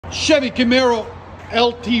Chevy Camaro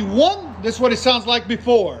LT1. This is what it sounds like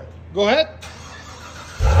before. Go ahead.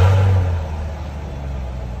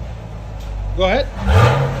 Go ahead.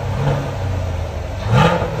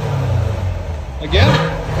 Again,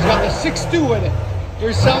 it's got the 6.2 in it.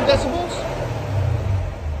 Here's sound decibels.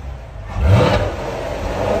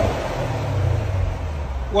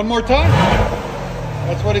 One more time.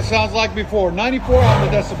 That's what it sounds like before. 94 on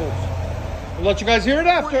the decibels. We'll let you guys hear it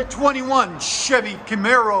after. 2021 Chevy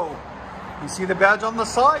Camaro. You see the badge on the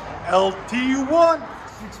side? LT1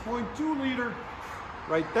 6.2 liter.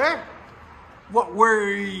 Right there. What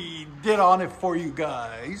we did on it for you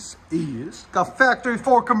guys is got factory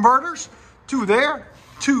 4 converters. 2 there,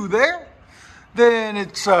 2 there. Then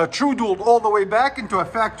it's true dualed all the way back into a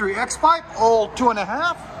factory X pipe, all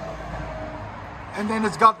 2.5. And then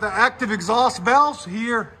it's got the active exhaust valves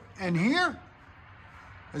here and here.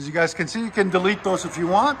 As you guys can see, you can delete those if you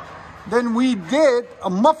want. Then we did a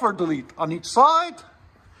muffler delete on each side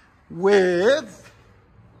with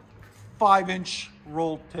 5-inch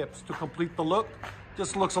rolled tips to complete the look.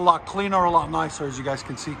 Just looks a lot cleaner, a lot nicer, as you guys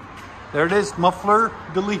can see. There it is, muffler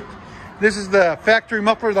delete. This is the factory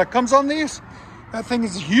muffler that comes on these. That thing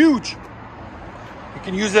is huge. You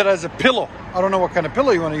can use it as a pillow. I don't know what kind of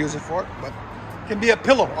pillow you want to use it for, but it can be a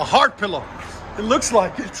pillow, a hard pillow. It looks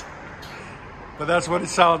like it. But that's what it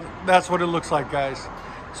sounds, that's what it looks like, guys.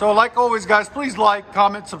 So like always, guys, please like,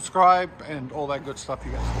 comment, subscribe, and all that good stuff,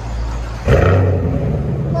 you guys.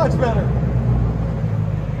 Much better.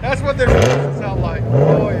 That's what they're supposed to sound like.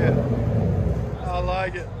 Oh yeah. I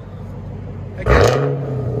like it.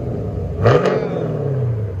 Again.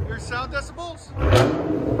 Here's sound decibels.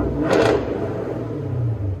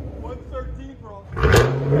 113, bro.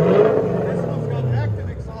 This one's got active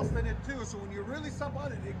exhaust in it too, so when you really stop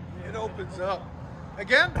on it, it opens up.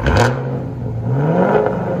 Again.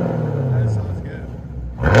 That sounds good.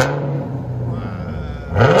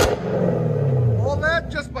 Wow. All that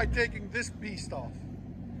just by taking this beast off.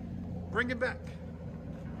 Bring it back.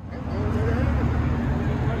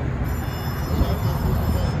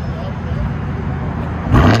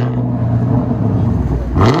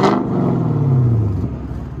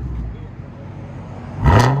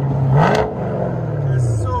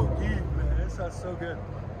 So good.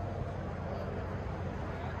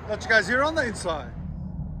 Let you guys hear on the inside.